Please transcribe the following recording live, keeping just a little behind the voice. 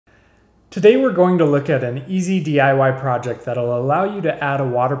Today we're going to look at an easy DIY project that'll allow you to add a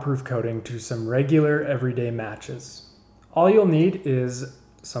waterproof coating to some regular everyday matches. All you'll need is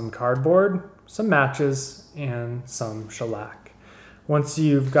some cardboard, some matches, and some shellac. Once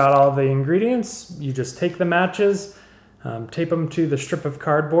you've got all the ingredients, you just take the matches, tape them to the strip of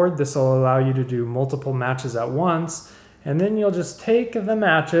cardboard. This will allow you to do multiple matches at once. And then you'll just take the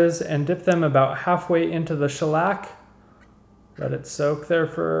matches and dip them about halfway into the shellac. Let it soak there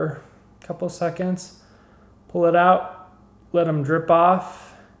for a couple seconds. Pull it out, let them drip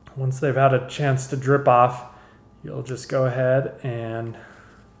off. Once they've had a chance to drip off, you'll just go ahead and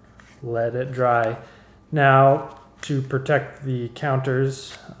let it dry. Now, to protect the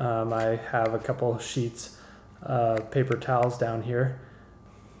counters, I have a couple sheets of paper towels down here,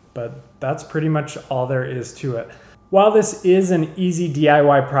 but that's pretty much all there is to it. While this is an easy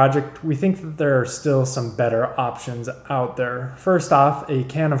DIY project, we think that there are still some better options out there. First off, a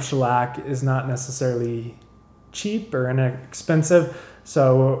can of shellac is not necessarily cheap or inexpensive,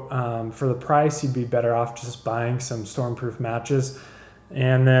 so for the price, you'd be better off just buying some stormproof matches.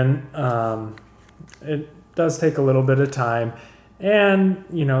 And then it does take a little bit of time, and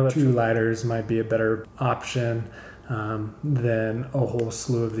the 2 lighters might be a better option than a whole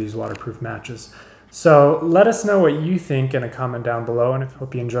slew of these waterproof matches. So let us know what you think in a comment down below, and I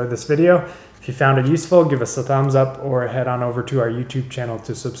hope you enjoyed this video. If you found it useful, give us a thumbs up or head on over to our YouTube channel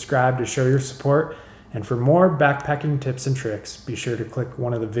to subscribe to show your support. And for more backpacking tips and tricks, be sure to click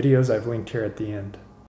one of the videos I've linked here at the end.